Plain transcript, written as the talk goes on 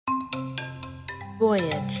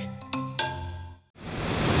Voyage.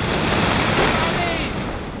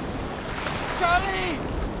 Charlie!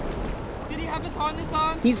 Did he have his harness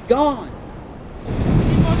on? He's gone! We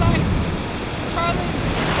need more light! Charlie!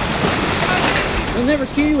 He'll never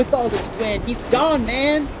hear you with all this wind. He's gone,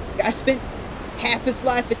 man! I spent half his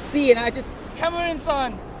life at sea and I just...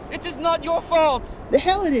 Cameron-san! It is not your fault! The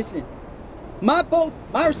hell it isn't! My boat,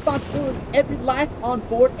 my responsibility, every life on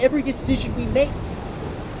board, every decision we make.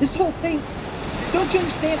 This whole thing, don't you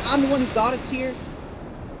understand? I'm the one who got us here.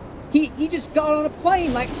 He just got on a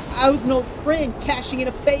plane like I was an old friend cashing in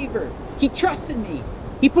a favor. He trusted me.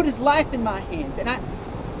 He put his life in my hands, and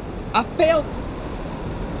I failed him.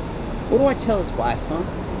 What do I tell his wife, huh?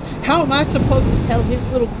 How am I supposed to tell his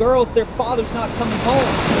little girls their father's not coming home?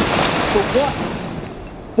 For what?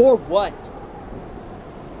 For what?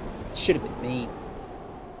 Should have been me.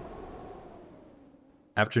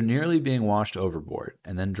 After nearly being washed overboard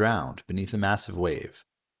and then drowned beneath a massive wave,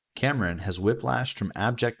 Cameron has whiplashed from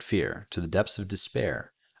abject fear to the depths of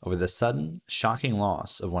despair over the sudden, shocking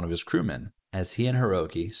loss of one of his crewmen as he and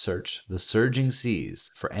Hiroki search the surging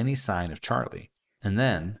seas for any sign of Charlie. And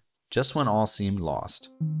then, just when all seemed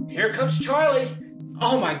lost, here comes Charlie.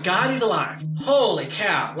 Oh my God, he's alive. Holy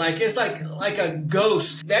cow. It's like a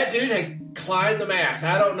ghost. That dude had climbed the mast.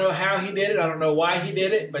 I don't know how he did it. I don't know why he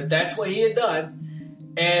did it, but that's what he had done.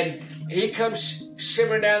 And he comes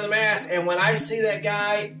shimmering down the mast. And when I see that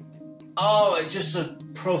guy, oh, it's just a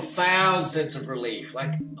profound sense of relief.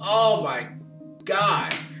 Oh my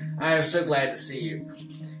God, I am so glad to see you.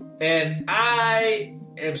 And I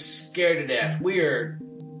am scared to death. We're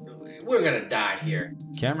going to die here.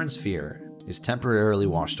 Cameron's fear is temporarily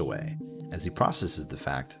washed away as he processes the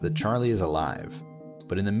fact that Charlie is alive.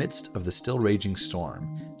 But in the midst of the still raging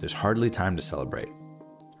storm, there's hardly time to celebrate.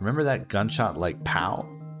 Remember that gunshot-like pow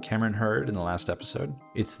Cameron heard in the last episode?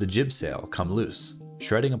 It's the jib sail come loose,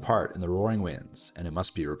 shredding apart in the roaring winds, and it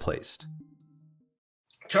must be replaced.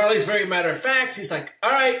 Charlie's very matter of fact. He's like, all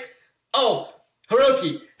right, oh,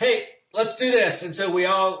 Hiroki, hey, let's do this. And so we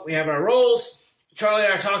have our roles. Charlie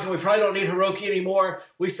and I are talking, we probably don't need Hiroki anymore.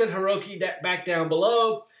 We send Hiroki back down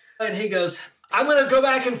below. And he goes, I'm going to go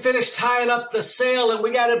back and finish tying up the sail, and we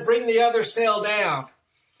got to bring the other sail down.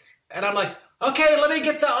 And I'm like, okay, let me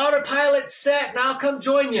get the autopilot set, and I'll come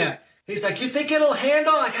join you. He's like, you think it'll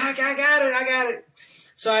handle? I got it.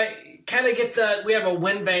 So I kind of get we have a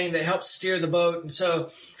wind vane that helps steer the boat. And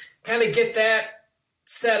so kind of get that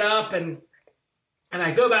set up, and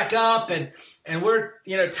I go back up, and we're,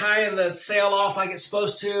 tying the sail off like it's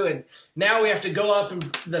supposed to. And now we have to go up, and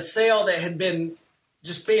the sail that had been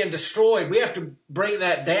just being destroyed, we have to bring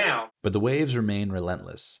that down. But the waves remain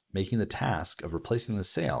relentless, making the task of replacing the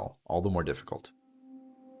sail all the more difficult.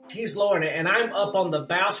 He's lowering it, and I'm up on the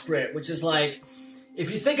bowsprit, which is like, if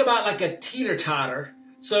you think about like a teeter-totter,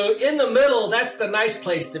 so in the middle, that's the nice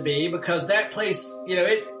place to be, because that place,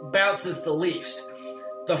 it bounces the least.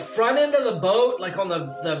 The front end of the boat, like on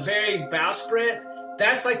the very bowsprit,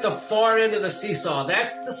 that's like the far end of the seesaw.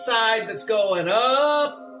 That's the side that's going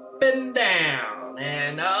up and down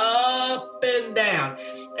and up and down.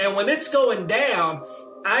 And when it's going down,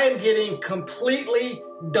 I am getting completely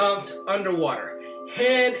dunked underwater,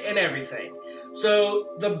 head and everything. So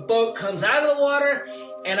the boat comes out of the water,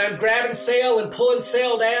 and I'm grabbing sail and pulling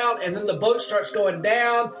sail down, and then the boat starts going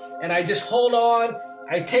down, and I just hold on.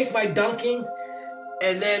 I take my dunking,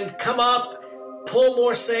 and then come up, pull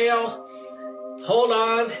more sail, hold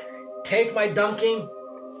on, take my dunking,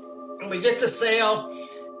 and we get the sail,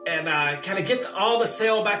 and kind of get all the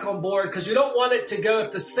sail back on board, because you don't want it to go, if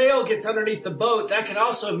the sail gets underneath the boat, that can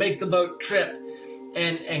also make the boat trip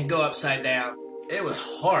and go upside down. It was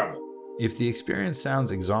horrible. If the experience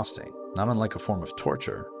sounds exhausting, not unlike a form of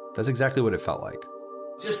torture, that's exactly what it felt like.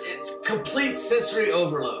 Just it's complete sensory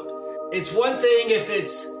overload. It's one thing if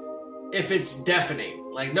it's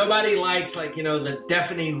deafening. Like nobody likes the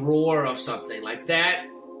deafening roar of something like that.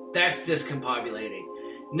 That's discombobulating.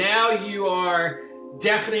 Now you are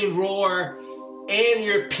deafening roar, and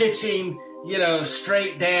you're pitching,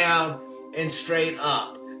 straight down and straight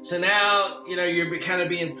up. So now, you're kind of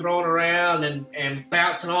being thrown around and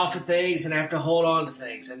bouncing off of things and have to hold on to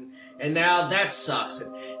things. And now that sucks.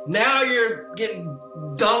 And now you're getting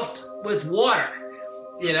dunked with water,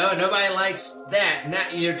 and nobody likes that. Now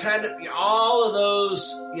you're trying to, all of those,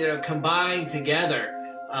 combined together,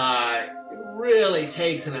 really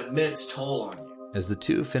takes an immense toll on you. As the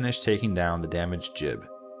two finish taking down the damaged jib,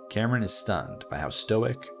 Cameron is stunned by how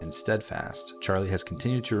stoic and steadfast Charlie has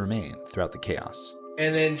continued to remain throughout the chaos.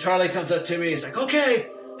 And then Charlie comes up to me. He's like, okay,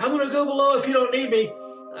 I'm going to go below if you don't need me.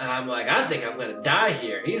 I'm like, I think I'm going to die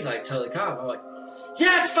here. He's like totally calm. I'm like,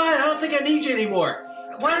 Yeah, it's fine. I don't think I need you anymore.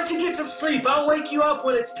 Why don't you get some sleep? I'll wake you up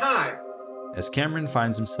when it's time. As Cameron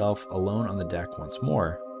finds himself alone on the deck once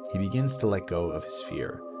more, he begins to let go of his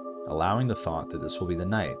fear, allowing the thought that this will be the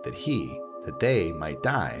night that they might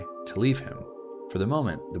die to leave him. For the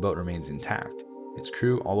moment, the boat remains intact, its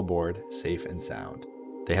crew all aboard, safe and sound.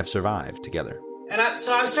 They have survived together.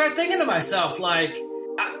 So I started thinking to myself, like,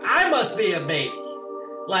 I must be a baby.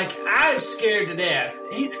 Like, I'm scared to death.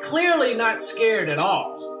 He's clearly not scared at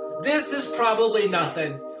all. This is probably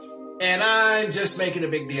nothing, and I'm just making a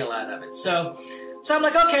big deal out of it. So I'm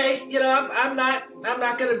like, okay, I'm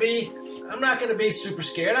not gonna be super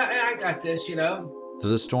scared. I got this, Though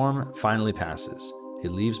the storm finally passes,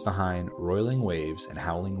 it leaves behind roiling waves and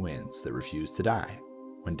howling winds that refuse to die.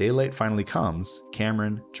 When daylight finally comes,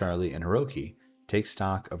 Cameron, Charlie, and Hiroki take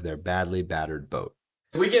stock of their badly battered boat.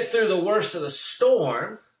 We get through the worst of the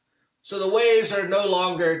storm, so the waves are no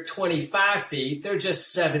longer 25 feet, they're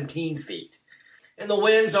just 17 feet. And the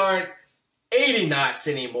winds aren't 80 knots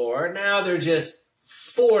anymore, now they're just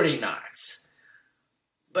 40 knots.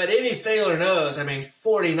 But any sailor knows,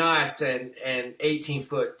 40 knots and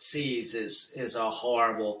 18-foot seas is a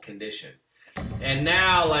horrible condition. And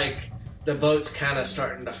now, the boat's kind of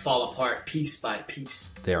starting to fall apart piece by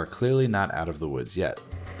piece. They are clearly not out of the woods yet.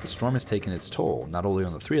 The storm has taken its toll, not only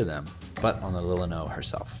on the three of them, but on the Lilino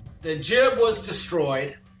herself. The jib was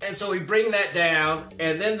destroyed, and so we bring that down,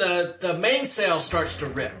 and then the mainsail starts to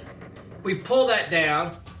rip. We pull that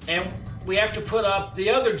down, and we have to put up the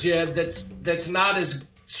other jib that's not as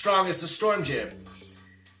strong as the storm jib.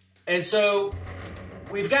 And so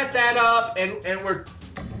we've got that up, and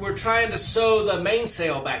we're trying to sew the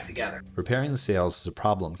mainsail back together. Repairing the sails is a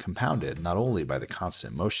problem compounded not only by the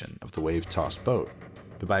constant motion of the wave-tossed boat,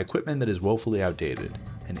 but by equipment that is woefully outdated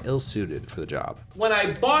and ill-suited for the job. When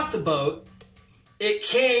I bought the boat, it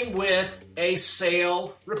came with a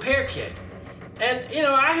sail repair kit. And,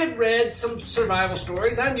 I had read some survival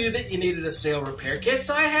stories. I knew that you needed a sail repair kit,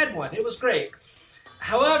 so I had one. It was great.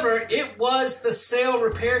 However, it was the sail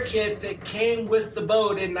repair kit that came with the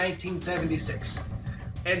boat in 1976.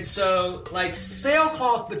 And so,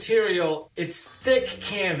 sailcloth material, it's thick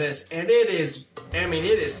canvas, and it is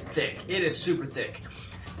thick. It is super thick.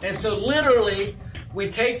 And so, literally, we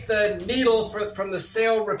take the needle from the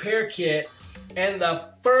sail repair kit, and the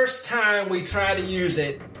first time we try to use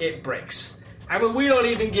it, it breaks. We don't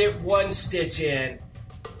even get one stitch in,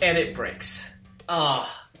 and it breaks. But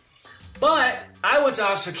I went to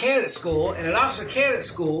officer candidate school, and at officer candidate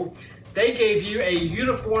school, they gave you a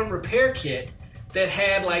uniform repair kit that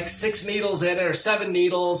had 6 needles in it, or 7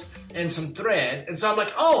 needles, and some thread. And so I'm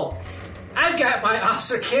like, oh, I've got my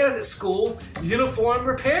officer candidate school uniform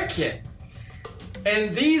repair kit.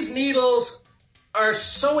 And these needles are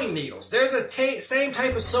sewing needles. They're the same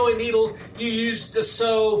type of sewing needle you use to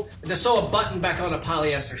sew a button back on a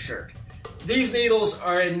polyester shirt. These needles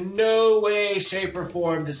are in no way, shape, or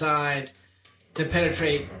form designed to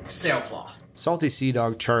penetrate sailcloth. Salty Sea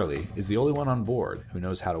Dog Charlie is the only one on board who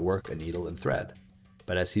knows how to work a needle and thread.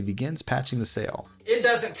 But as he begins patching the sail, it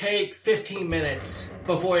doesn't take 15 minutes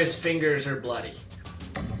before his fingers are bloody.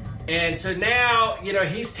 And so now,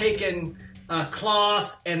 he's taken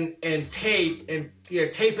cloth and tape and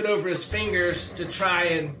tape it over his fingers to try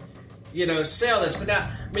and sail this. But now,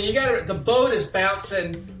 the boat is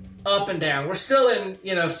bouncing up and down. We're still in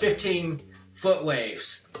 15-foot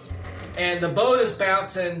waves, and the boat is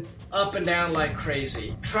bouncing up and down like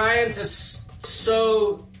crazy, trying to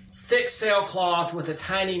sew thick sailcloth with a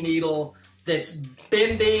tiny needle that's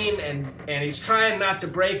bending, and he's trying not to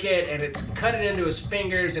break it, and it's cutting into his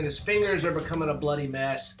fingers, and his fingers are becoming a bloody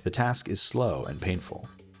mess. The task is slow and painful,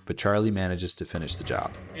 but Charlie manages to finish the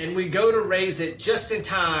job. And we go to raise it just in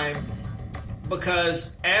time,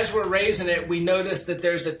 because as we're raising it, we notice that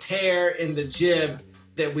there's a tear in the jib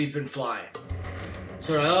that we've been flying.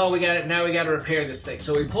 So, we got it. Now we got to repair this thing.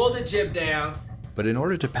 So we pull the jib down. But in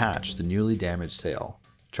order to patch the newly damaged sail,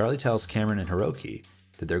 Charlie tells Cameron and Hiroki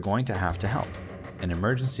that they're going to have to help. An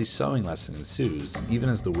emergency sewing lesson ensues, even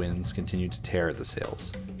as the winds continue to tear at the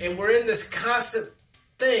sails. And we're in this constant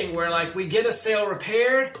thing where we get a sail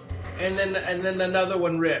repaired, and then another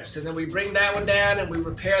one rips, and then we bring that one down and we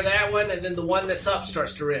repair that one, and then the one that's up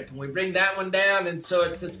starts to rip, and we bring that one down, and so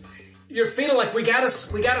it's this. You're feeling like we gotta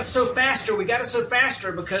sew faster. We gotta sew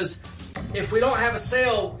faster, because if we don't have a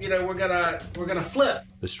sail, we're gonna flip.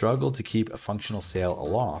 The struggle to keep a functional sail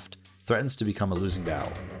aloft threatens to become a losing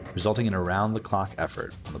battle, resulting in a round-the-clock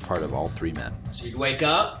effort on the part of all 3 men. So you'd wake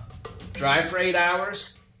up, drive for 8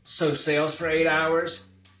 hours, sew sails for 8 hours,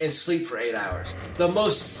 and sleep for 8 hours. The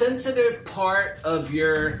most sensitive part of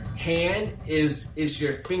your hand is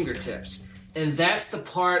your fingertips. And that's the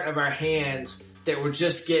part of our hands that were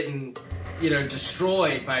just getting,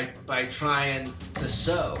 destroyed by trying to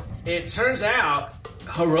sew. It turns out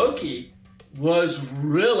Hiroki was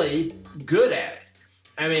really good at it.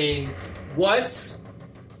 I mean, once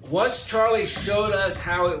Charlie showed us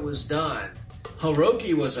how it was done,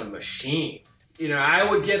 Hiroki was a machine. I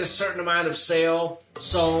would get a certain amount of sail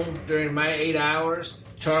sewn during my 8 hours.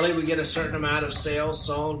 Charlie would get a certain amount of sail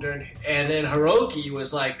sewn and then Hiroki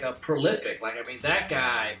was like a prolific. That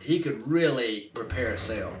guy, he could really repair a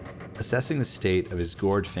sail. Assessing the state of his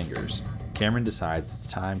gored fingers, Cameron decides it's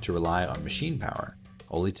time to rely on machine power,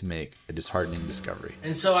 only to make a disheartening discovery.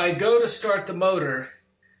 And so I go to start the motor,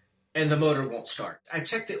 and the motor won't start. I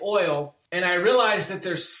check the oil, and I realize that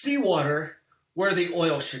there's seawater where the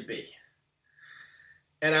oil should be.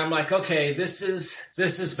 And I'm like, okay, this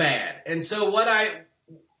is bad. And so what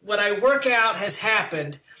I work out has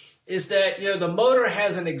happened is that, the motor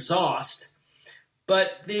has an exhaust,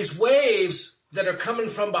 but these waves that are coming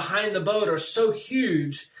from behind the boat are so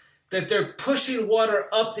huge that they're pushing water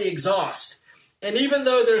up the exhaust. And even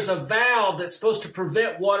though there's a valve that's supposed to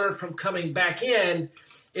prevent water from coming back in,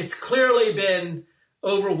 it's clearly been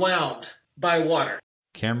overwhelmed by water.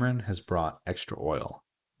 Cameron has brought extra oil,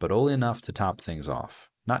 but only enough to top things off.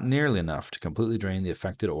 Not nearly enough to completely drain the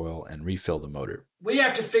affected oil and refill the motor. We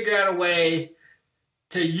have to figure out a way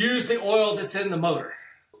to use the oil that's in the motor.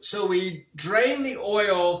 So we drain the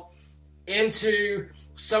oil into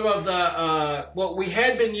some of the, what we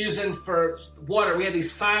had been using for water. We had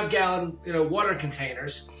these 5-gallon, water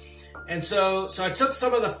containers. And so I took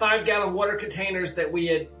some of the 5-gallon water containers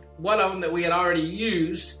one of them that we had already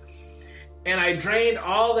used, and I drained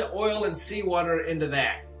all the oil and seawater into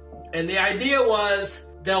that. And the idea was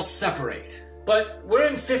they'll separate. But we're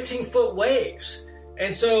in 15-foot waves.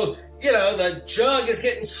 And so, the jug is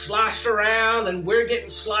getting sloshed around and we're getting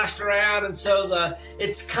sloshed around. And so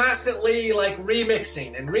it's constantly like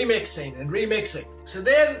remixing and remixing and remixing. So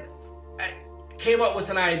then I came up with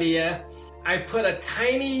an idea. I put a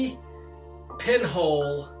tiny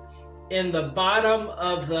pinhole in the bottom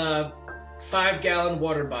of the 5-gallon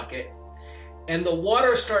water bucket. And the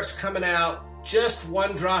water starts coming out just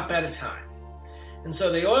one drop at a time. And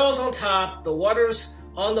so the oil's on top, the water's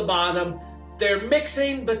on the bottom. They're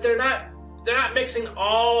mixing, but they're not mixing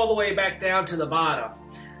all the way back down to the bottom.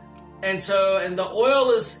 And the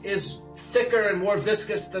oil is thicker and more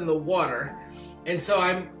viscous than the water. And so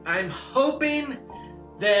I'm hoping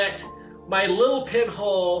that my little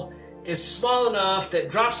pinhole is small enough that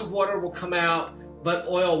drops of water will come out, but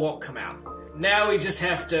oil won't come out. Now we just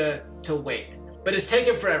have to wait. But it's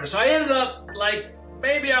taken forever. So I ended up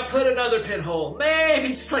maybe I'll put another pinhole. Maybe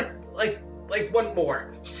just like one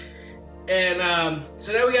more. And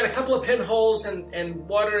so now we got a couple of pinholes and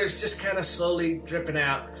water is just kind of slowly dripping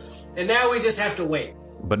out. And now we just have to wait.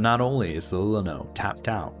 But not only is the Lilino tapped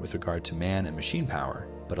out with regard to man and machine power,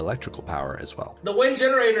 but electrical power as well. The wind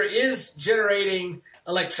generator is generating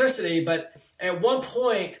electricity, but at one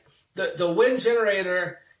point, the wind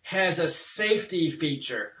generator has a safety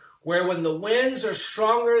feature where when the winds are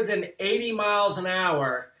stronger than 80 miles an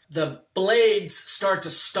hour, the blades start to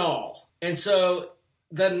stall. And so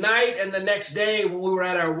the night and the next day when we were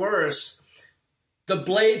at our worst, the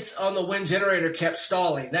blades on the wind generator kept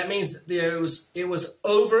stalling. That means it was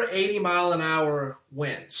over 80 mile an hour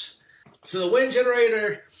winds. So the wind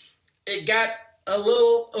generator, it got a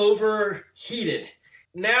little overheated.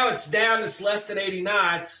 Now it's down, it's less than 80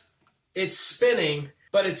 knots. It's spinning,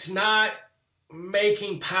 but it's not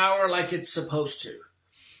making power like it's supposed to.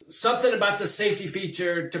 Something about the safety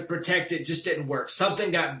feature to protect it just didn't work.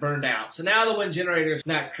 Something got burned out. So now the wind generator is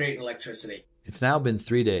not creating electricity. It's now been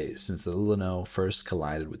 3 days since the Lilino first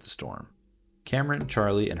collided with the storm. Cameron,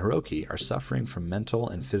 Charlie, and Hiroki are suffering from mental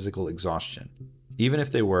and physical exhaustion. Even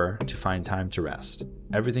if they were to find time to rest,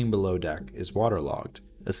 everything below deck is waterlogged,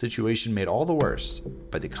 a situation made all the worse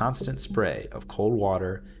by the constant spray of cold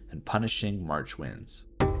water and punishing March winds.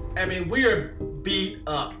 I mean, we are beat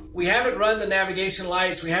up. We haven't run the navigation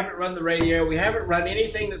lights. We haven't run the radio. We haven't run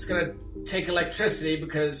anything that's going to take electricity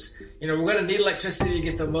because, we're going to need electricity to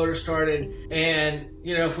get the motor started. And,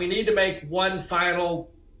 if we need to make one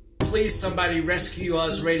final, please somebody rescue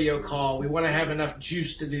us radio call, we want to have enough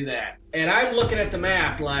juice to do that. And I'm looking at the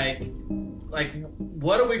map like,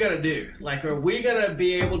 what are we going to do? Are we going to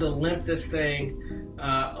be able to limp this thing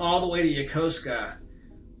all the way to Yokosuka?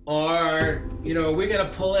 Or, are we going to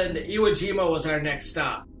pull into Iwo Jima was our next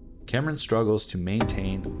stop? Cameron struggles to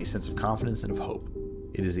maintain a sense of confidence and of hope.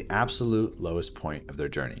 It is the absolute lowest point of their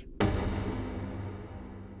journey.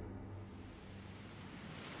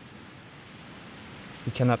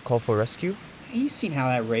 We cannot call for rescue? You've seen how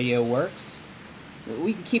that radio works.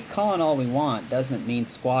 We can keep calling all we want. Doesn't mean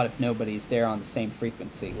squat if nobody's there on the same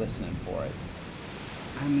frequency listening for it.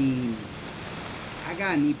 I mean, I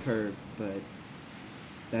got an EPIRB, but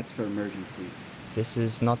that's for emergencies. This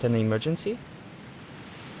is not an emergency?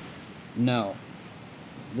 No.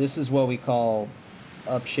 This is what we call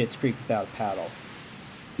up shit's creek without a paddle.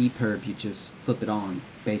 EPIRB, you just flip it on.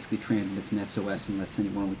 Basically transmits an SOS and lets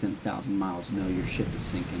anyone within 1,000 miles know your ship is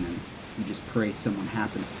sinking, and you just pray someone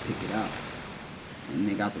happens to pick it up. And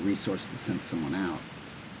they got the resource to send someone out.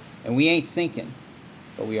 And we ain't sinking,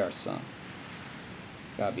 but we are sunk.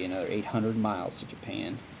 Gotta be another 800 miles to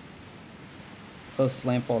Japan. Closest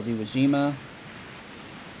landfall is Iwo Jima.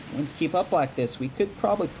 Winds keep up like this, we could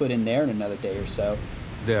probably put in there in another day or so.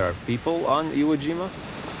 There are people on Iwo Jima?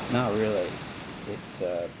 Not really. It's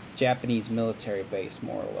a Japanese military base,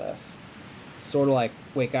 more or less. Sort of like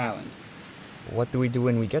Wake Island. What do we do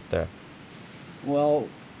when we get there? Well,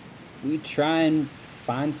 we try and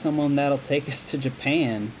find someone that'll take us to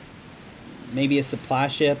Japan. Maybe a supply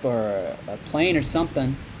ship or a plane or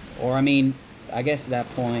something. Or, I guess at that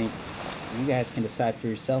point, you guys can decide for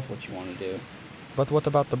yourself what you want to do. But what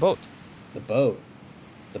about the boat? The boat?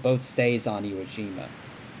 The boat stays on Iwo Jima.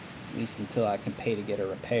 At least until I can pay to get her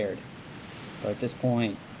repaired. But at this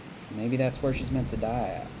point, maybe that's where she's meant to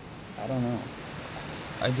die. I don't know.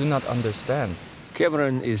 I do not understand.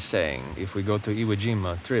 Cameron is saying if we go to Iwo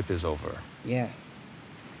Jima, trip is over. Yeah.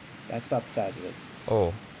 That's about the size of it.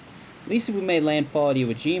 Oh. At least if we made landfall at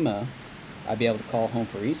Iwo Jima, I'd be able to call home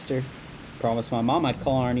for Easter. Promised my mom I'd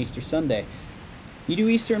call her on Easter Sunday. You do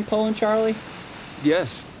Easter in Poland, Charlie?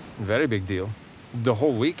 Yes, very big deal. The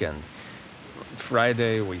whole weekend.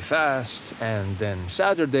 Friday we fast, and then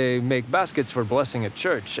Saturday make baskets for blessing at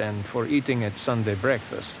church and for eating at Sunday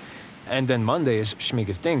breakfast. And then Monday is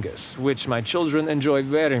Schmigus Dingus, which my children enjoy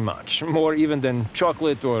very much, more even than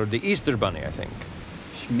chocolate or the Easter bunny, I think.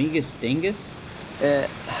 Schmigus Dingus?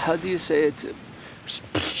 How do you say it?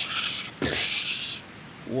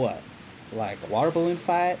 What? Like a water balloon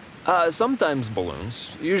fight? Sometimes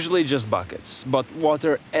balloons, usually just buckets, but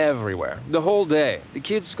water everywhere, the whole day. The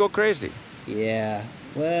kids go crazy. Yeah,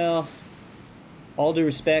 well, all due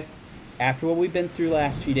respect, after what we've been through the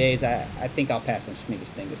last few days, I think I'll pass on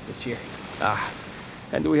Schmigus Dingus this year.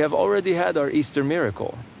 And we have already had our Easter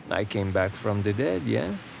miracle. I came back from the dead,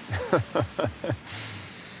 yeah?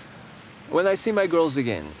 When I see my girls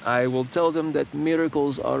again, I will tell them that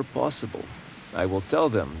miracles are possible. I will tell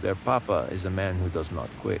them their papa is a man who does not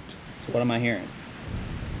quit. So what am I hearing?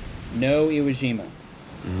 No Iwo Jima.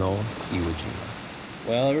 No Iwo Jima.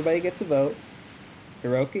 Well, everybody gets a vote.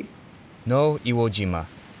 Hiroki? No Iwo Jima.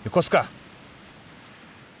 Yokosuka!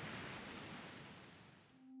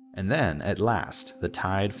 And then, at last, the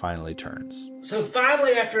tide finally turns. So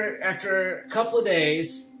finally, after a couple of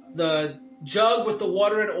days, the jug with the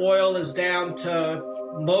water and oil is down to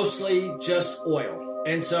mostly just oil.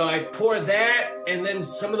 And so I pour that, and then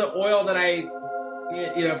some of the oil that I,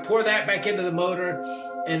 pour that back into the motor,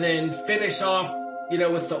 and then finish off,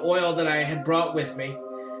 with the oil that I had brought with me,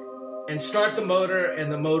 and start the motor,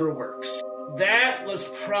 and the motor works. That was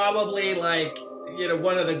probably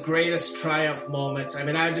one of the greatest triumph moments.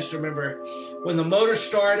 I just remember when the motor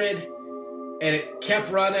started, and it kept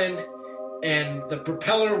running, and the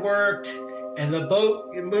propeller worked, and the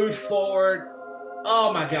boat moved forward.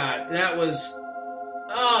 Oh my God, that was...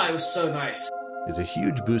 it was so nice. There's a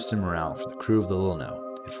huge boost in morale for the crew of the Lilno.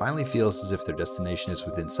 It finally feels as if their destination is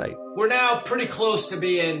within sight. We're now pretty close to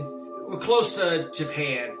we're close to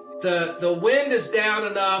Japan. The wind is down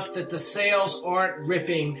enough that the sails aren't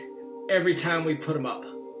ripping every time we put them up.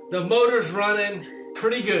 The motor's running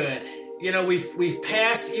pretty good. We've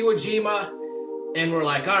passed Iwo Jima, and we're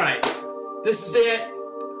like, all right, this is it.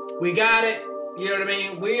 We got it. You know what I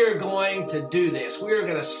mean? We are going to do this. We are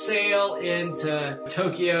going to sail into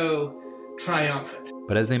Tokyo triumphant.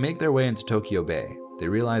 But as they make their way into Tokyo Bay, they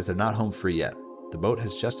realize they're not home free yet. The boat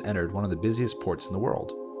has just entered one of the busiest ports in the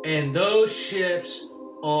world. And those ships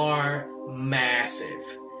are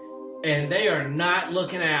massive. And they are not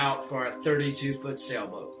looking out for a 32-foot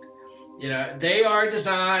sailboat. They are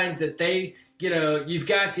designed that you've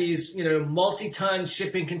got these, multi-ton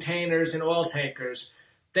shipping containers and oil tankers.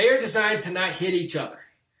 They are designed to not hit each other.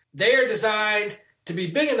 They are designed to be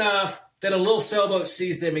big enough that a little sailboat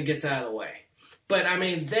sees them and gets out of the way. But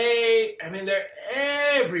they're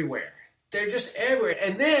everywhere. They're just everywhere.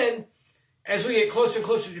 And then, as we get closer and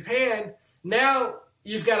closer to Japan, now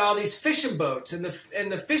you've got all these fishing boats, and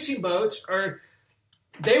the fishing boats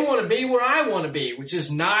they want to be where I want to be, which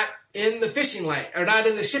is not in the fishing lane or not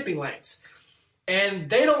in the shipping lanes. And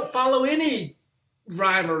they don't follow any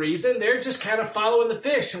rhyme or reason. They're just kind of following the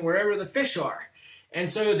fish and wherever the fish are. And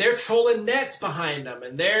so they're trolling nets behind them.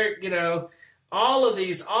 And they're, all of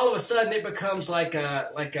a sudden it becomes like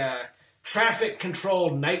a traffic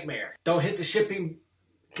control nightmare. Don't hit the shipping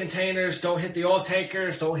containers, don't hit the oil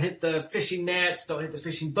tankers, don't hit the fishing nets, don't hit the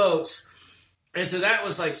fishing boats. And so that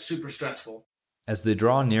was like super stressful. As they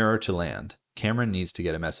draw nearer to land, Cameron needs to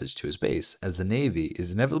get a message to his base, as the Navy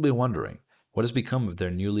is inevitably wondering what has become of their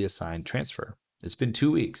newly assigned transfer. It's been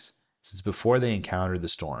 2 weeks since before they encountered the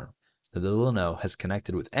storm that the Lilino has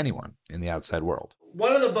connected with anyone in the outside world.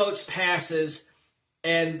 One of the boats passes,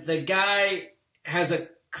 and the guy has a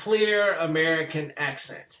clear American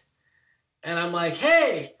accent. And I'm like,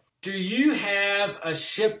 hey, do you have a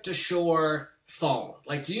ship-to-shore phone?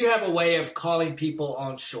 Like, do you have a way of calling people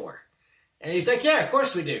on shore? And he's like, yeah, of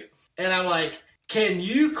course we do. And I'm like, can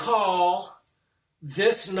you call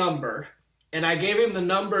this number? And I gave him the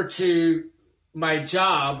number to my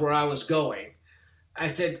job where I was going. I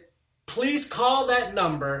said, please call that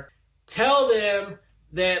number. Tell them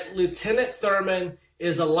that Lieutenant Thurman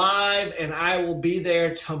is alive and I will be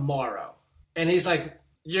there tomorrow. And he's like,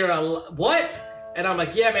 what? And I'm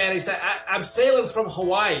like, yeah, man. He's like, I'm sailing from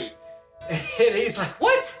Hawaii. And he's like,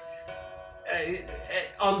 what?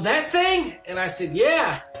 On that thing? And I said,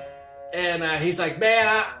 yeah. And he's like,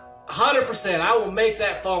 man, 100%, I will make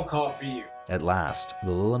that phone call for you. At last, the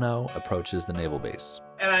Lilino approaches the naval base.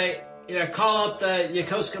 And I call up the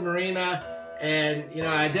Yokosuka Marina and,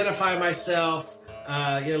 I identify myself.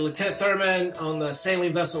 Lieutenant Thurman on the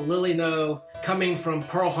sailing vessel Lilino, coming from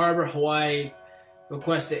Pearl Harbor, Hawaii,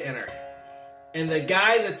 request to enter. And the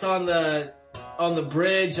guy that's on the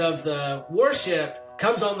bridge of the warship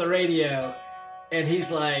comes on the radio, and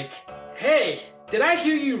he's like, hey, did I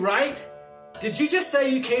hear you right? Did you just say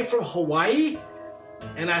you came from Hawaii?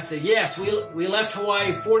 And I said, yes, we left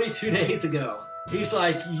Hawaii 42 days ago. He's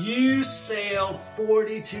like, you sailed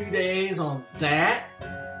 42 days on that?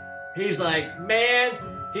 He's like, man,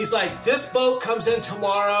 this boat comes in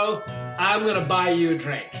tomorrow. I'm going to buy you a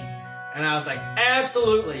drink. And I was like,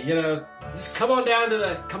 absolutely, just come on down to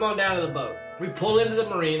the boat. We pull into the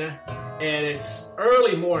marina, and it's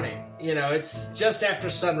early morning. It's just after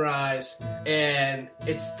sunrise, and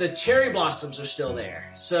it's the cherry blossoms are still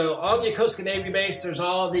there. So on Yokosuka Navy Base, there's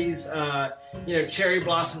all these, cherry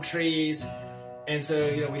blossom trees. And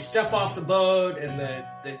so, we step off the boat, and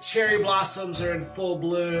the cherry blossoms are in full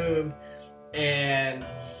bloom. And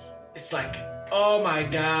it's like, oh my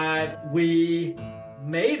God, we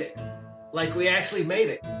made it. Like, we actually made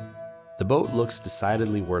it. The boat looks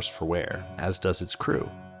decidedly worse for wear, as does its crew.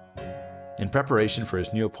 In preparation for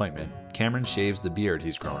his new appointment, Cameron shaves the beard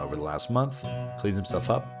he's grown over the last month, cleans himself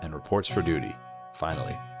up, and reports for duty.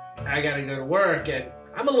 Finally. I gotta go to work, and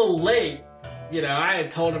I'm a little late. I had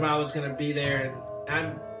told him I was gonna be there,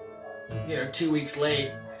 and I'm, 2 weeks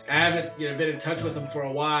late. I haven't, been in touch with him for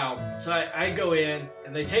a while. So I go in,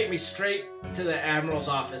 and they take me straight to the Admiral's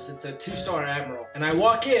office. It's a 2-star Admiral. And I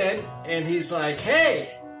walk in, and he's like,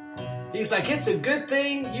 hey. He's like, it's a good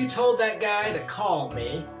thing you told that guy to call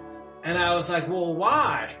me. And I was like, well,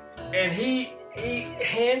 why? And he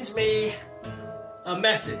hands me a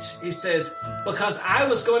message. He says, because I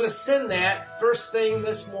was going to send that first thing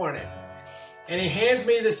this morning. And he hands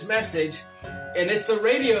me this message, and it's a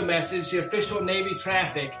radio message, the official Navy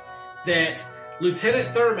traffic, that Lieutenant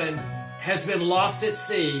Thurman has been lost at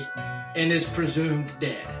sea and is presumed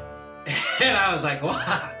dead. And I was like,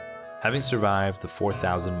 wow. Having survived the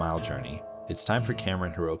 4,000-mile journey, it's time for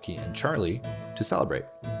Cameron, Hiroki, and Charlie to celebrate.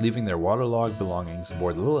 Leaving their waterlogged belongings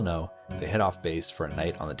aboard the Lilino, they head off base for a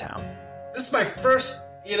night on the town. This is my first,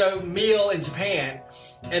 meal in Japan,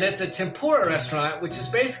 and it's a tempura restaurant, which is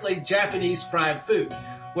basically Japanese fried food,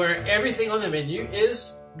 where everything on the menu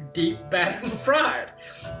is deep battered and fried.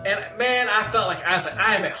 And man, I was like,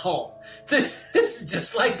 I am at home. This is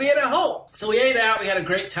just like being at home. So we ate out, we had a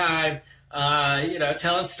great time,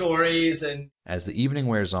 telling stories. And as the evening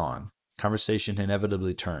wears on, conversation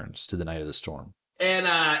inevitably turns to the night of the storm.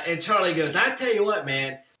 And Charlie goes, I tell you what,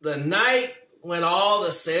 man, the night when all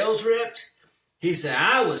the sails ripped, he said,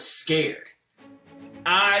 I was scared.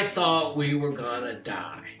 I thought we were gonna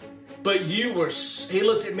die. But he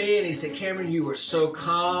looked at me and he said, Cameron, you were so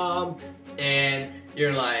calm. And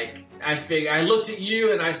you're like, I looked at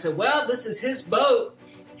you and I said, well, this is his boat.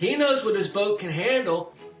 He knows what his boat can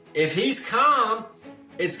handle. If he's calm,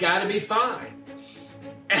 it's got to be fine.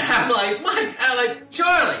 And I'm like,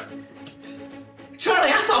 Charlie,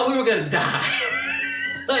 I thought we were going to die.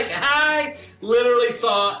 I literally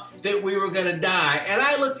thought that we were going to die. And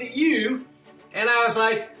I looked at you and I was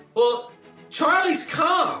like, well, Charlie's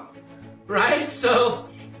calm, right? So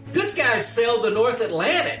This guy sailed the North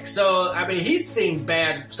Atlantic, so I mean he's seen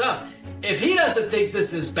bad stuff. If he doesn't think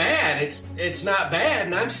this is bad, it's not bad,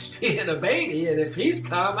 and I'm just being a baby. And if he's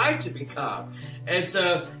calm, I should be calm. And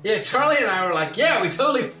so yeah, Charlie and I were like, yeah, we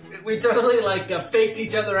totally like faked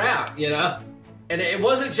each other out, you know. And it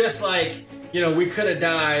wasn't just like, you know, we could have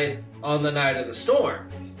died on the night of the storm.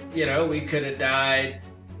 You know, we could have died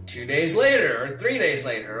 2 days later or 3 days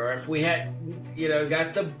later, or if we had, you know,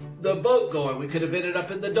 got the boat going, we could have ended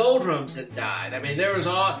up in the doldrums and died. I mean, there was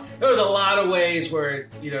a lot of ways where,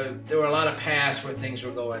 you know, there were a lot of paths where things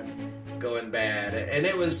were going bad, and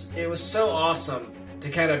it was so awesome to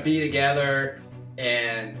kind of be together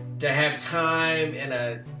and to have time in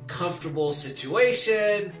a comfortable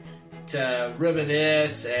situation to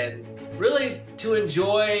reminisce and really to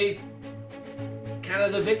enjoy kind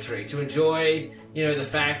of the victory, to enjoy, you know, the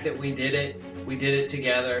fact that we did it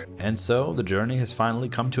together. And so the journey has finally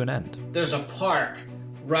come to an end. There's a park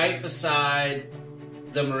right beside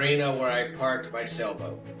the marina where I parked my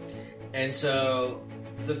sailboat. And so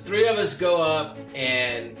the three of us go up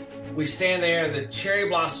and we stand there and the cherry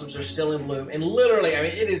blossoms are still in bloom. And literally, I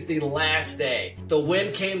mean, it is the last day. The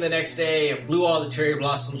wind came the next day and blew all the cherry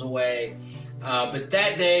blossoms away. But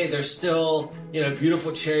that day, there's still, you know,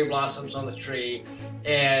 beautiful cherry blossoms on the tree.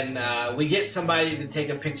 And we get somebody to take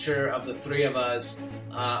a picture of the three of us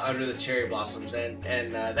under the cherry blossoms.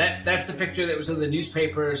 And that's the picture that was in the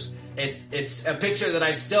newspapers. It's a picture that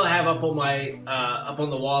I still have up on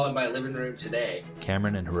the wall in my living room today.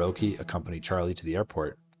 Cameron and Hiroki accompany Charlie to the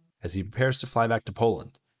airport as he prepares to fly back to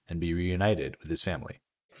Poland and be reunited with his family.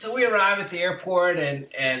 So we arrive at the airport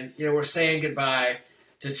and you know, we're saying goodbye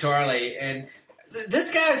to Charlie, and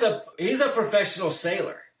this guy's he's a professional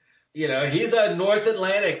sailor. You know, he's a North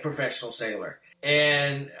Atlantic professional sailor.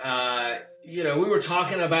 And, you know, we were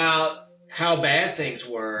talking about how bad things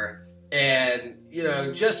were and, you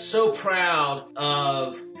know, just so proud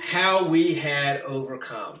of how we had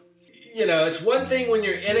overcome. You know, it's one thing when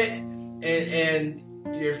you're in it and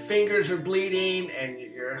your fingers are bleeding and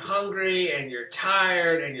you're hungry and you're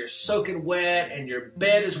tired and you're soaking wet and your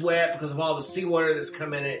bed is wet because of all the seawater that's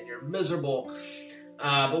come in it and you're miserable.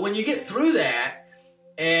 But when you get through that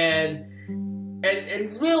and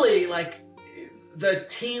really like the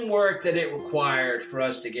teamwork that it required for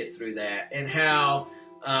us to get through that and how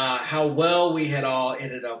well we had all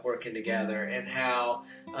ended up working together and how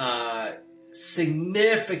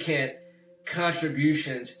significant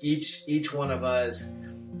contributions each one of us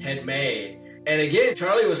had made. And again,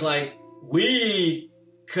 Charlie was like, we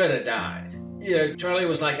could have died. You know, Charlie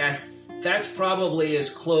was like, that's probably as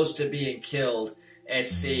close to being killed at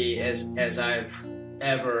sea as I've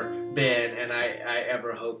ever been and I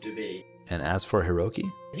ever hope to be. And as for Hiroki?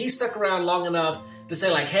 He stuck around long enough to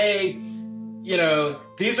say like, hey, you know,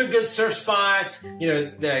 these are good surf spots. You know,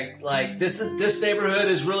 this neighborhood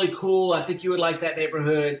is really cool. I think you would like that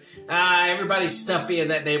neighborhood. Everybody's stuffy in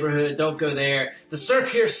that neighborhood. Don't go there. The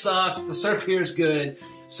surf here sucks. The surf here is good.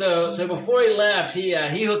 So before he left, he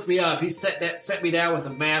hooked me up. He set me down with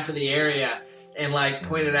a map of the area and like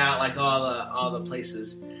pointed out like all the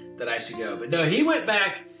places that I should go. But no, he went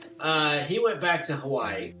back. He went back to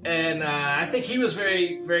Hawaii, and I think he was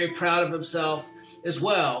very, very proud of himself as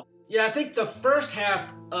well. Yeah, I think the first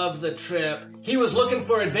half of the trip, he was looking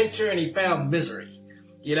for adventure and he found misery.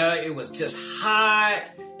 You know, it was just hot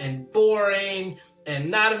and boring and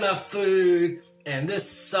not enough food and this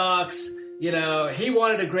sucks. You know, he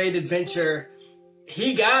wanted a great adventure.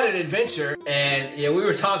 He got an adventure, and you know, we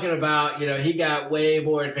were talking about, you know, he got way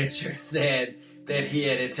more adventure than he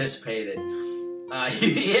had anticipated.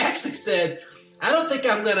 He actually said, I don't think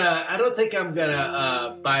I'm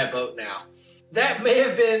gonna buy a boat now. That may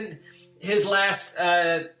have been his last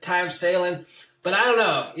time sailing, but I don't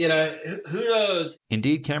know. You know, who knows?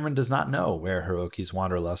 Indeed, Cameron does not know where Hiroki's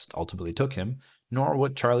wanderlust ultimately took him, nor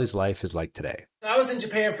what Charlie's life is like today. I was in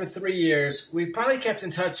Japan for 3 years. We probably kept in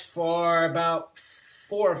touch for about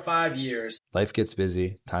 4 or 5 years. Life gets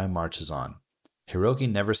busy, time marches on. Hiroki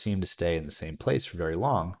never seemed to stay in the same place for very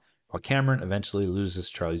long, while Cameron eventually loses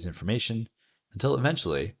Charlie's information, until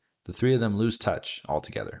eventually, the three of them lose touch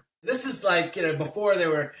altogether. This is like, you know, before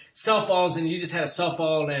there were cell phones and you just had a cell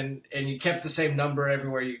phone and you kept the same number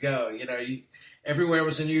everywhere you go. You know, everywhere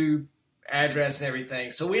was a new address and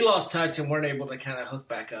everything. So we lost touch and weren't able to kind of hook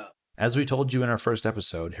back up. As we told you in our first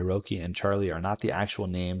episode, Hiroki and Charlie are not the actual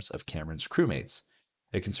names of Cameron's crewmates.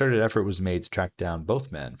 A concerted effort was made to track down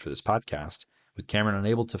both men for this podcast, with Cameron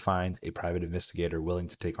unable to find a private investigator willing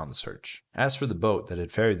to take on the search. As for the boat that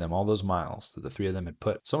had ferried them all those miles that the three of them had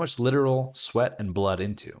put so much literal sweat and blood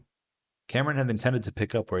into, Cameron had intended to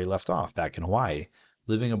pick up where he left off back in Hawaii,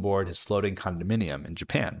 living aboard his floating condominium in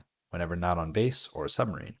Japan, whenever not on base or a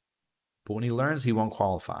submarine. But when he learns he won't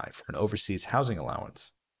qualify for an overseas housing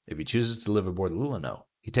allowance, if he chooses to live aboard the Lulano,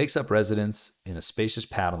 he takes up residence in a spacious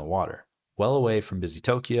pad on the water, well away from busy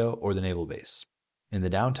Tokyo or the naval base. In the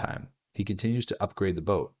downtime, he continues to upgrade the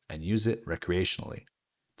boat and use it recreationally.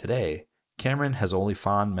 Today, Cameron has only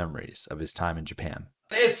fond memories of his time in Japan.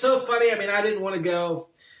 It's so funny. I mean, I didn't want to go.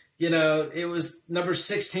 You know, it was number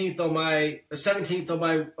 17th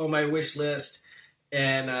on my wish list,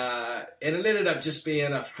 and it ended up just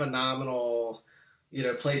being a phenomenal,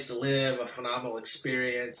 place to live, a phenomenal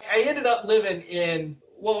experience. I ended up living in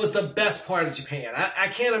what was the best part of Japan. I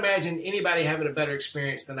can't imagine anybody having a better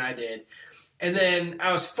experience than I did. And then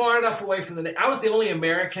I was far enough away from I was the only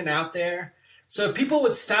American out there. So people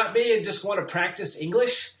would stop me and just want to practice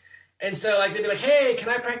English. And so they'd be like, hey, can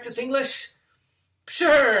I practice English?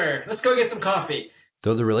 Sure, let's go get some coffee.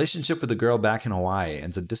 Though the relationship with the girl back in Hawaii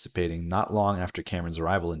ends up dissipating not long after Cameron's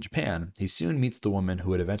arrival in Japan, he soon meets the woman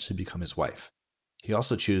who would eventually become his wife. He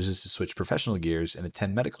also chooses to switch professional gears and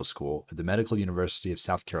attend medical school at the Medical University of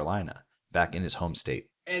South Carolina, back in his home state.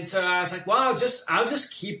 And so I was like, well, I'll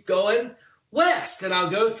just keep going west, and I'll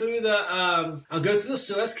go through the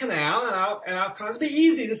Suez Canal, and I'll it'll be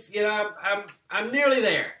easy. This, I'm nearly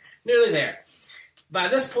there. By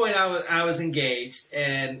this point, I was engaged,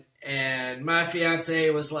 and my fiance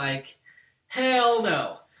was like, hell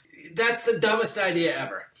no, that's the dumbest idea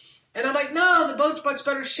ever. And I'm like, no, the boat's much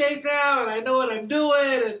better shape now, and I know what I'm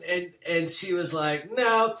doing. And she was like,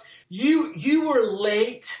 no, you were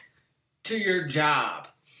late to your job.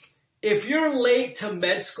 If you're late to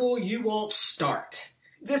med school, you won't start.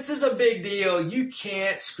 This is a big deal. You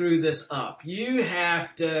can't screw this up. You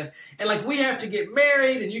have to, and we have to get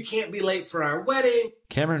married, and you can't be late for our wedding.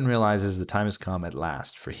 Cameron realizes the time has come at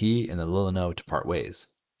last for he and the Lilino to part ways.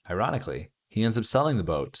 Ironically, he ends up selling the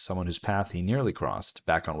boat to someone whose path he nearly crossed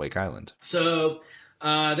back on Wake Island. So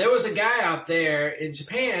there was a guy out there in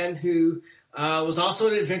Japan who was also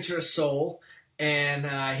an adventurous soul,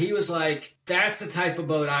 and he was like, that's the type of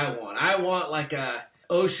boat I want. I want a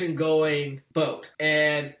ocean-going boat.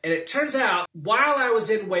 And it turns out, while I was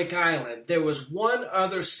in Wake Island, there was one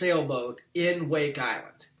other sailboat in Wake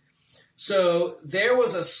Island. So there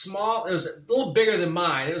was it was a little bigger than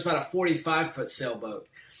mine. It was about a 45-foot sailboat.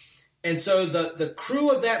 And so the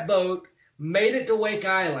crew of that boat made it to Wake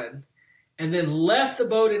Island and then left the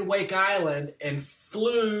boat in Wake Island and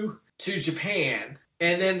flew to Japan.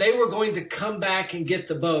 And then they were going to come back and get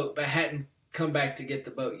the boat, but hadn't come back to get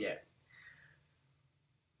the boat yet.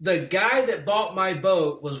 The guy that bought my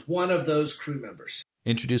boat was one of those crew members.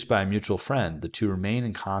 Introduced by a mutual friend, the two remain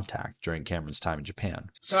in contact during Cameron's time in Japan.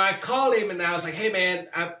 So I called him and I was like, hey man,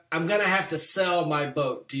 I'm going to have to sell my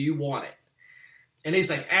boat. Do you want it? And he's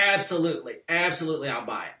like, absolutely, I'll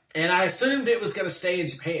buy it. And I assumed it was going to stay in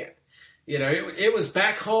Japan. It was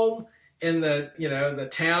back home in the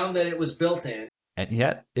town that it was built in. And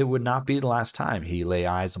yet, it would not be the last time he lay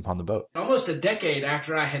eyes upon the boat. Almost a decade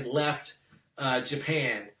after I had left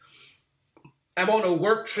Japan, I'm on a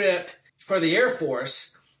work trip for the Air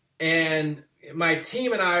Force, and my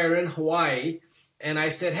team and I are in Hawaii, and I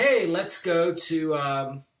said, hey, let's go to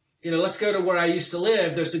where I used to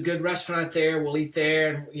live. There's a good restaurant there. We'll eat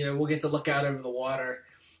there, and we'll get to look out over the water.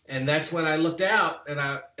 And that's when I looked out,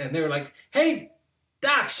 and they were like, hey,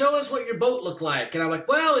 Doc, show us what your boat looked like. And I'm like,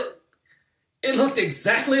 well, it looked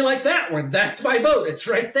exactly like that one. That's my boat. It's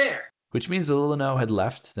right there. Which means the Lilino had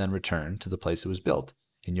left, then returned to the place it was built,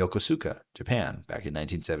 in Yokosuka, Japan, back in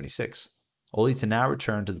 1976, only to now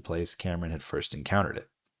return to the place Cameron had first encountered it.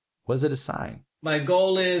 Was it a sign? My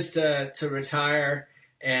goal is to retire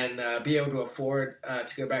and be able to afford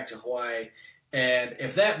to go back to Hawaii. And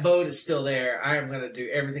if that boat is still there, I am going to do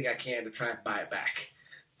everything I can to try and buy it back.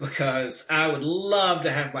 Because I would love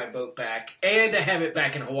to have my boat back, and to have it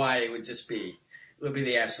back in Hawaii would be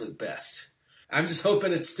the absolute best. I'm just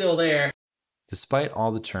hoping it's still there. Despite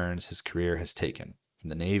all the turns his career has taken, from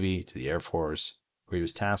the Navy to the Air Force, where he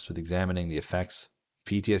was tasked with examining the effects of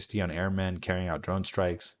PTSD on airmen carrying out drone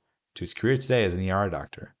strikes, to his career today as an ER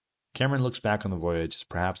doctor, Cameron looks back on the voyage as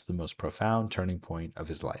perhaps the most profound turning point of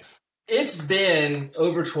his life. It's been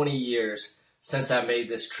over 20 years since I made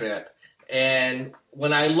this trip. And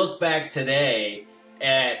when I look back today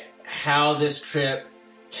at how this trip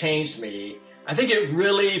changed me, I think it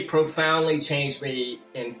really profoundly changed me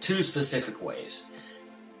in two specific ways.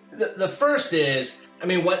 The first is,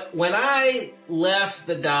 when I left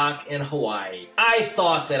the dock in Hawaii, I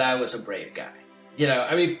thought that I was a brave guy.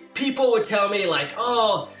 People would tell me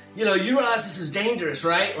oh, you realize this is dangerous,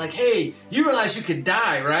 right? Hey, you realize you could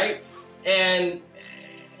die, right? And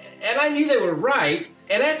And I knew they were right.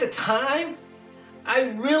 And at the time, I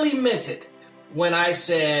really meant it when I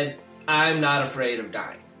said, I'm not afraid of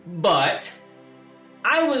dying. But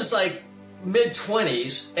I was like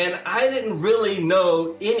mid-20s, and I didn't really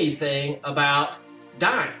know anything about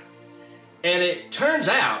dying. And it turns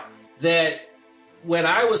out that when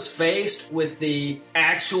I was faced with the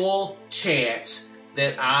actual chance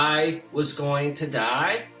that I was going to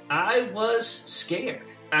die, I was scared.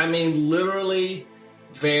 I mean, literally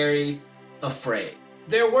very afraid.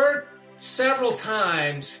 There were several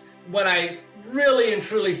times when I really and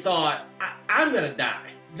truly thought, I'm going to die.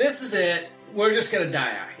 This is it. We're just going to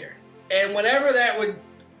die out here. And whenever that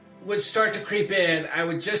would start to creep in, I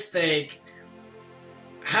would just think,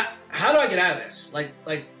 how do I get out of this?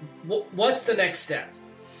 What's the next step?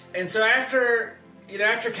 And so after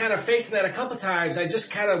kind of facing that a couple times, I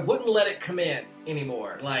just kind of wouldn't let it come in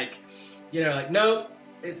anymore. Nope.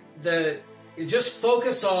 Just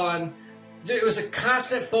focus on. It was a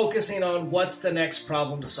constant focusing on what's the next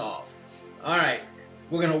problem to solve. All right,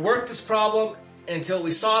 we're going to work this problem until we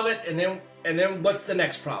solve it, and then what's the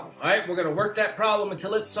next problem? All right, we're going to work that problem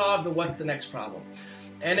until it's solved, and what's the next problem?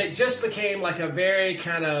 And it just became like a very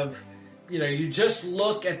kind of, you just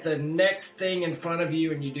look at the next thing in front of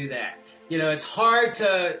you and you do that. It's hard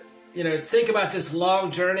to, think about this long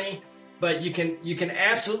journey, but you can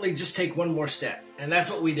absolutely just take one more step. And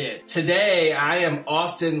that's what we did. Today, I am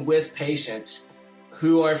often with patients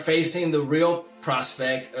who are facing the real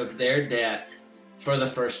prospect of their death for the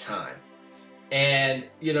first time. And,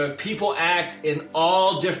 people act in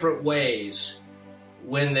all different ways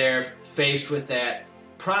when they're faced with that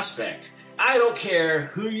prospect. I don't care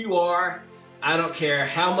who you are. I don't care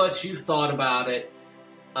how much you've thought about it.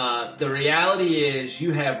 The reality is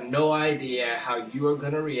you have no idea how you are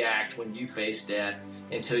going to react when you face death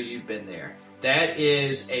until you've been there. That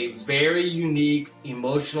is a very unique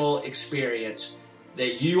emotional experience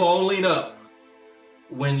that you only know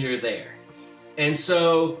when you're there. And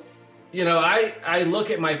so, I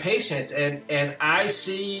look at my patients and I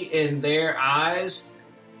see in their eyes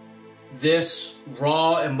this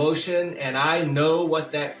raw emotion, and I know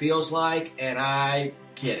what that feels like, and I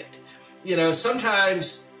get it.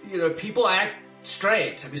 Sometimes, people act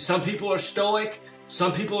strange. I mean, some people are stoic,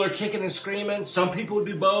 some people are kicking and screaming, some people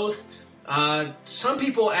do both. Some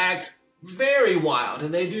people act very wild,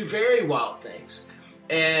 and they do very wild things.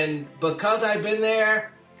 And because I've been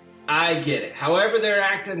there, I get it. However they're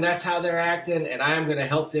acting, that's how they're acting, and I am going to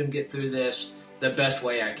help them get through this the best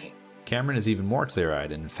way I can. Cameron is even more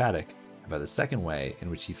clear-eyed and emphatic about the second way in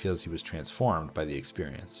which he feels he was transformed by the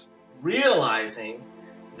experience. Realizing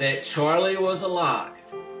that Charlie was alive,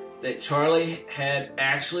 that Charlie had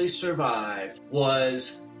actually survived,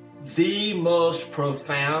 was the most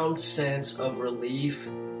profound sense of relief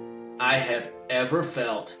I have ever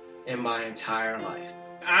felt in my entire life.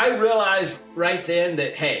 I realized right then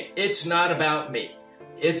that, hey, it's not about me.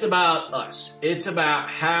 It's about us. It's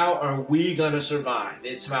about how are we going to survive.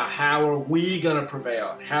 It's about how are we going to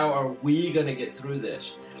prevail. How are we going to get through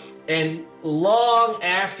this? And long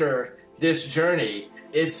after this journey,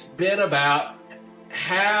 it's been about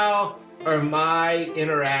how are my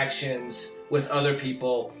interactions with other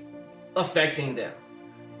people affecting them.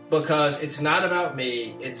 Because it's not about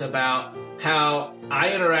me, it's about how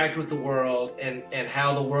I interact with the world and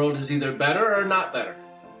how the world is either better or not better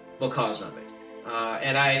because of it.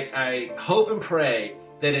 And I hope and pray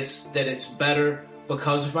that it's better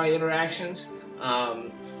because of my interactions.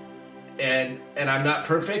 And I'm not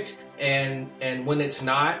perfect, and when it's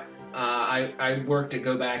not, I work to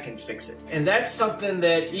go back and fix it. And that's something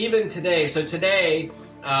that even today,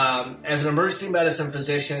 as an emergency medicine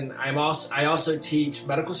physician, I also teach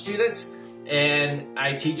medical students, and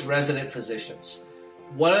I teach resident physicians.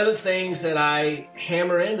 One of the things that I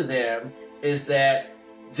hammer into them is that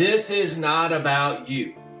this is not about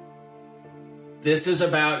you. This is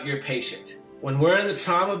about your patient. When we're in the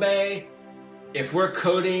trauma bay, if we're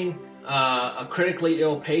coding a critically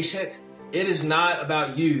ill patient, it is not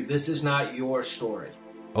about you. This is not your story.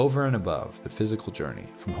 Over and above the physical journey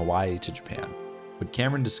from Hawaii to Japan, what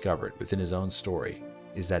Cameron discovered within his own story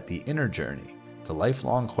is that the inner journey, the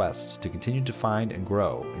lifelong quest to continue to find and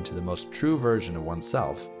grow into the most true version of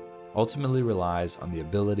oneself, ultimately relies on the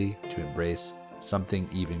ability to embrace something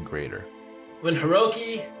even greater. When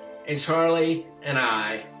Hiroki and Charlie and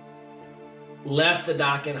I left the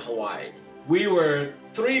dock in Hawaii, we were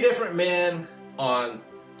 3 different men on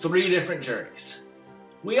 3 different journeys.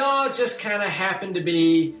 We all just kind of happened to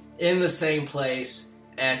be in the same place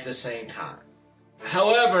at the same time.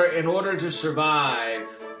 However, in order to survive,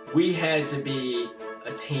 we had to be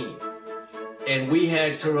a team. and we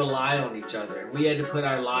had to rely on each other. We had to put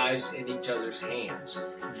our lives in each other's hands.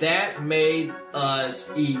 That made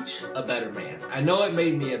us each a better man. I know it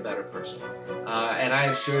made me a better person, and I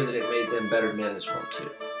am sure that it made them better men as well too.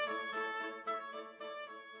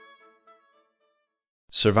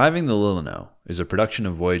 Surviving the Lilino is a production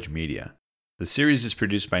of Voyage Media. The series is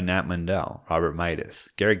produced by Nat Mundell, Robert Midas,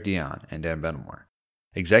 Garrick Dion, and Dan Benamore.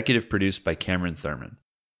 Executive produced by Cameron Thurman.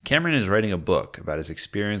 Cameron is writing a book about his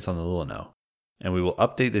experience on the Lilino, and we will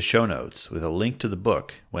update the show notes with a link to the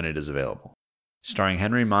book when it is available. Starring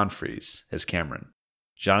Henry Monfries as Cameron,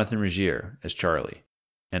 Jonathan Regier as Charlie,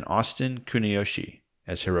 and Austin Kuniyoshi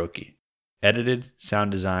as Hiroki. Edited,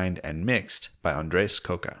 sound designed, and mixed by Andres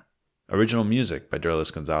Coca. Original music by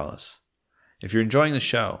Derlis Gonzalez. If you're enjoying the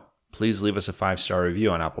show, please leave us a 5-star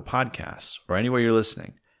review on Apple Podcasts or anywhere you're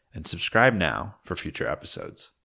listening, and subscribe now for future episodes.